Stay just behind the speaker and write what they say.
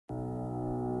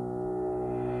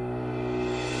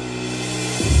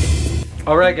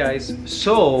Alright guys,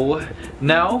 so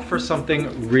now for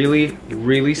something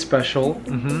really special.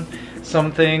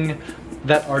 Something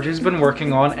that RJ's been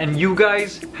working on, and you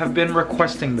guys have been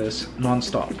requesting this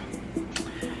non-stop.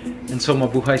 And so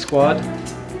Mabuhay Squad,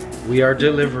 we are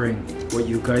delivering what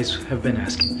you guys have been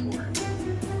asking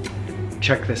for.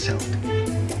 Check this out.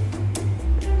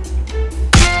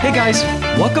 Hey guys,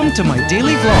 welcome to my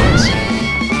daily vlogs.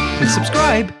 Please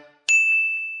subscribe.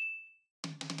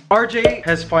 RJ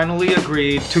has finally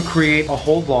agreed to create a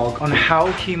whole vlog on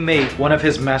how he made one of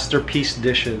his masterpiece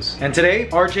dishes. And today,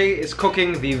 RJ is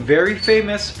cooking the very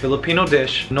famous Filipino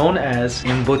dish known as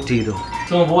Embutido.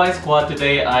 So Mabuhay Squad,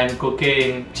 today I'm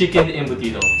cooking chicken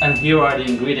embutido. And here are the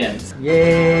ingredients.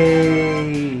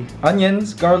 Yay!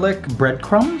 Onions, garlic,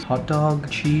 breadcrumbs, hot dog,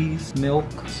 cheese, milk,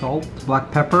 salt, black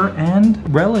pepper, and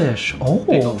relish. Oh,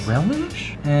 Pickles.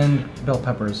 relish? And bell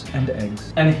peppers and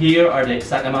eggs. And here are the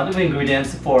exact amount of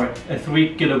ingredients for a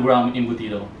 3 kilogram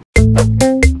embutido.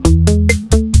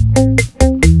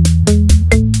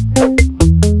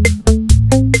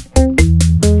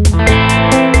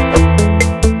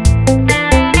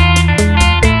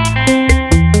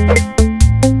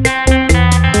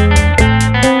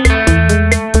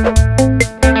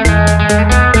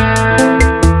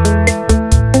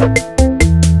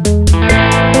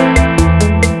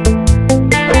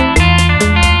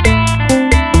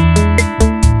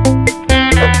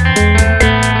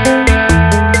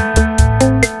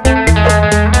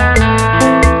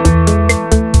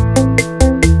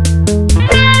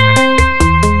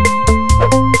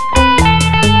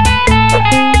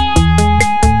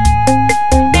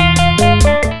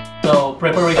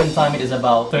 Time is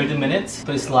about 30 minutes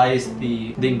to slice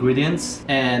the ingredients,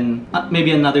 and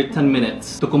maybe another 10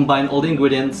 minutes to combine all the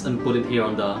ingredients and put it here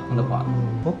on the pot.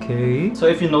 Okay. So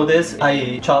if you notice,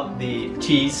 I chopped the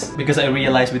cheese because I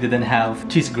realized we didn't have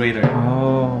cheese grater.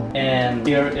 Oh. And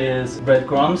here is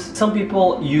breadcrumbs. Some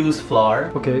people use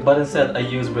flour, Okay. but instead I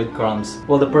use breadcrumbs.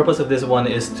 Well, the purpose of this one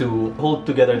is to hold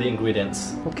together the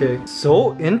ingredients. Okay.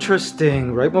 So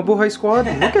interesting, right, Mabuhay Squad?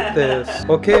 Look at this.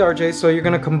 Okay, RJ, so you're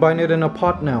gonna combine it in a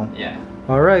pot now. Yeah.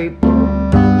 All right.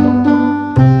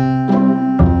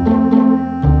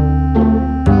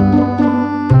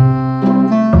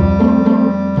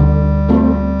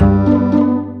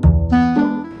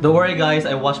 Don't worry guys,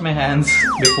 I wash my hands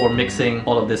before mixing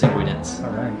all of these ingredients. All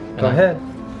right. Go ahead.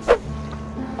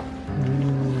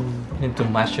 Need to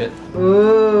mash it.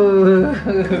 Ooh.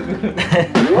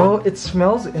 Oh, it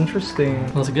smells interesting.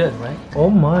 Smells good, right? Oh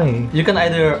my. You can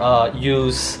either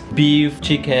use beef,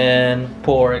 chicken,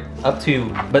 pork, up to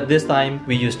you. But this time,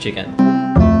 we use chicken.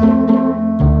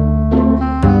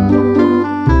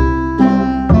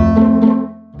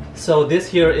 So this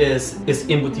here is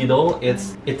embutido.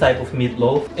 It's a type of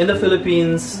meatloaf. In the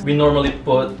Philippines, we normally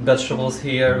put vegetables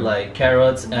here like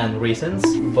carrots and raisins.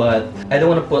 But I don't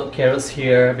want to put carrots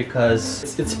here because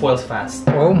it spoils fast.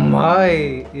 Oh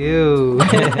my. Ew.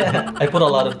 I put a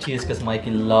lot of cheese because Mikey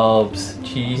loves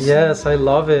cheese. Yes, I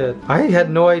love it. I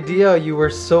had no idea you were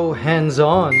so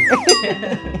hands-on.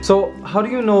 So how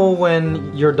do you know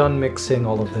when you're done mixing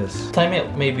all of this? Time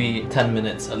it maybe 10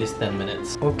 minutes, at least 10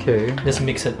 minutes. Okay. Just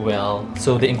mix it well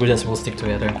so the ingredients will stick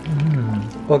together.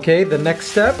 Okay, the next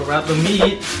step. Wrap the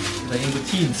meat, the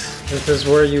embutidos. This is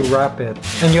where you wrap it.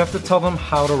 And you have to tell them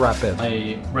how to wrap it.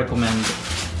 I recommend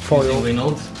Foil. using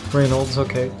Reynolds. Reynolds,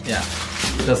 okay. Yeah,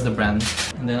 that's the brand.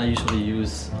 And then I usually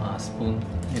use a spoon,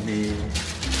 maybe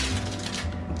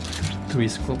 3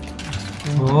 scoops.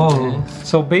 Oh,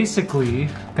 so basically,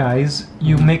 guys,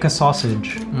 you make a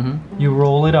sausage. You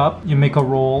roll it up, you make a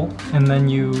roll, and then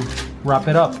you wrap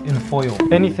it up in foil.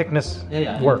 Any thickness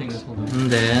works. This will do.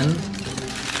 And then,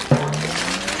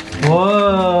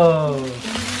 whoa!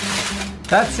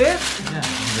 That's it? yeah,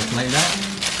 just like that.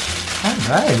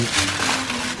 Alright.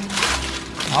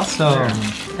 Awesome.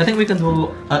 I think we can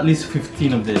do at least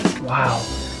 15 of this. Wow.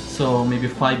 So maybe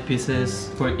 5 pieces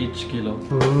for each kilo.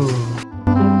 Ooh.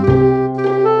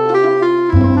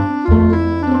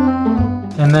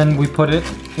 And then we put it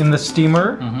in the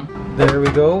steamer. There we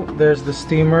go. There's the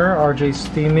steamer. RJ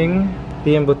steaming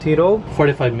the embutido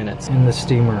 45 minutes. in the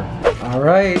steamer. All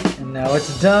right, and now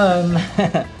it's done.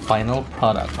 Final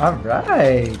product. All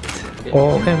right.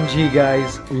 OMG,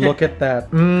 guys, look at that.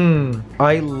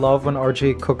 I love when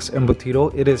RJ cooks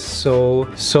embutido. It is so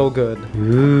good.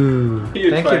 Ooh.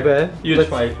 Thank you, Ben. You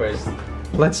try first.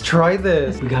 Let's try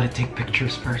this. We gotta take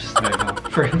pictures first. There you go.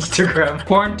 for Instagram.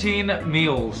 Quarantine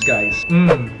meals, guys.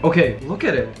 Okay, look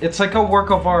at it. It's like a work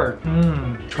of art.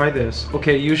 Try this.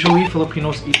 Okay, usually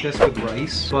Filipinos eat this with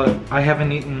rice, but I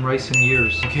haven't eaten rice in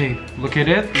years. Okay, look at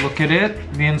it. Look at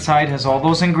it. The inside has all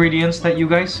those ingredients that you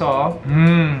guys saw.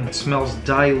 It smells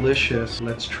delicious.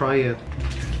 Let's try it.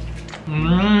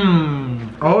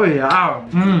 Oh yeah.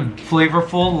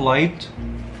 Flavorful, light,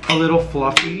 a little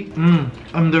fluffy.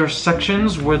 And there's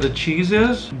sections where the cheese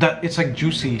is that it's like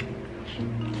juicy.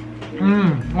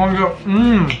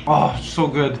 Oh, so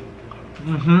good.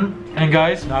 And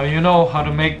guys, now you know how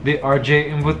to make the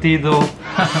RJ Embutido.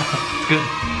 It's good.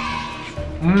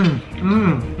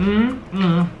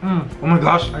 Oh my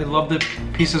gosh, I love the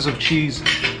pieces of cheese.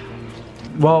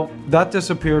 Well, that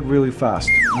disappeared really fast.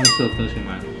 I'm still finishing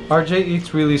mine. RJ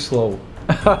eats really slow.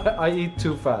 I eat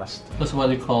too fast. That's what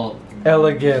you call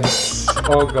elegance.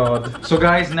 Oh god. So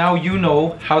guys, now you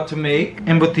know how to make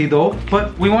embutido,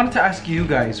 but we wanted to ask you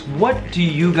guys, what do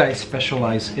you guys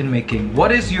specialize in making?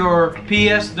 What is your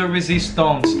pièce de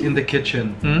résistance in the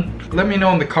kitchen? Let me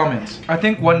know in the comments. I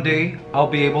think one day I'll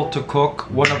be able to cook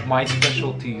one of my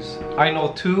specialties. I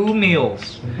know 2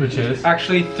 meals. Which is?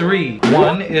 Actually 3.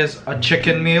 One is a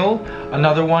chicken meal,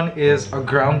 another one is a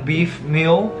ground beef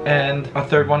meal, and a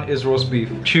third one is roast beef.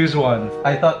 Choose one.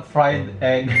 I thought fried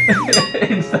egg,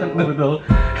 instant noodle,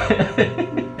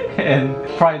 and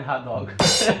fried hot dog.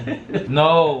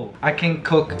 No, I can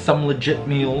cook some legit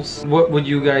meals. What would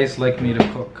you guys like me to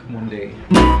cook one day?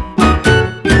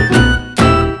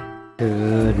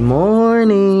 Good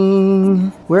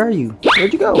morning. Where are you?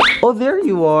 Where'd you go? Oh, there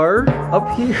you are.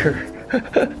 Up here.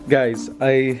 Guys,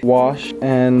 I washed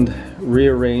and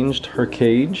rearranged her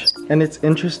cage, and it's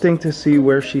interesting to see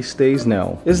where she stays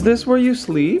now. Is this where you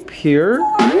sleep? Here?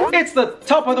 It's the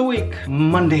top of the week,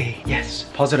 Monday. Yes,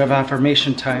 positive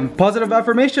affirmation time. Positive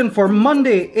affirmation for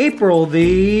Monday, April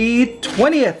the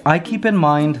 20th. I keep in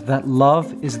mind that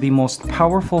love is the most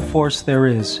powerful force there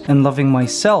is, and loving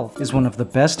myself is one of the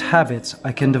best habits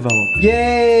I can develop.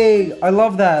 Yay! I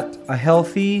love that. A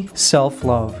healthy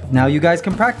self-love. Now you guys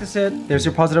can practice it. There's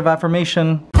your positive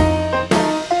affirmation.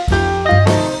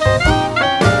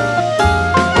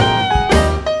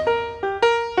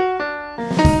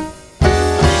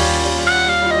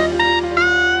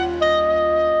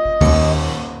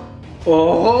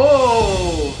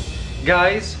 Oh,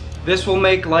 guys, this will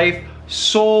make life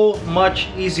so much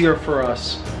easier for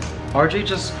us. RJ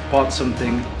just bought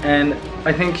something, and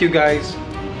I think you guys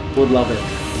would love it.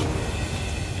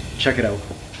 Check it out.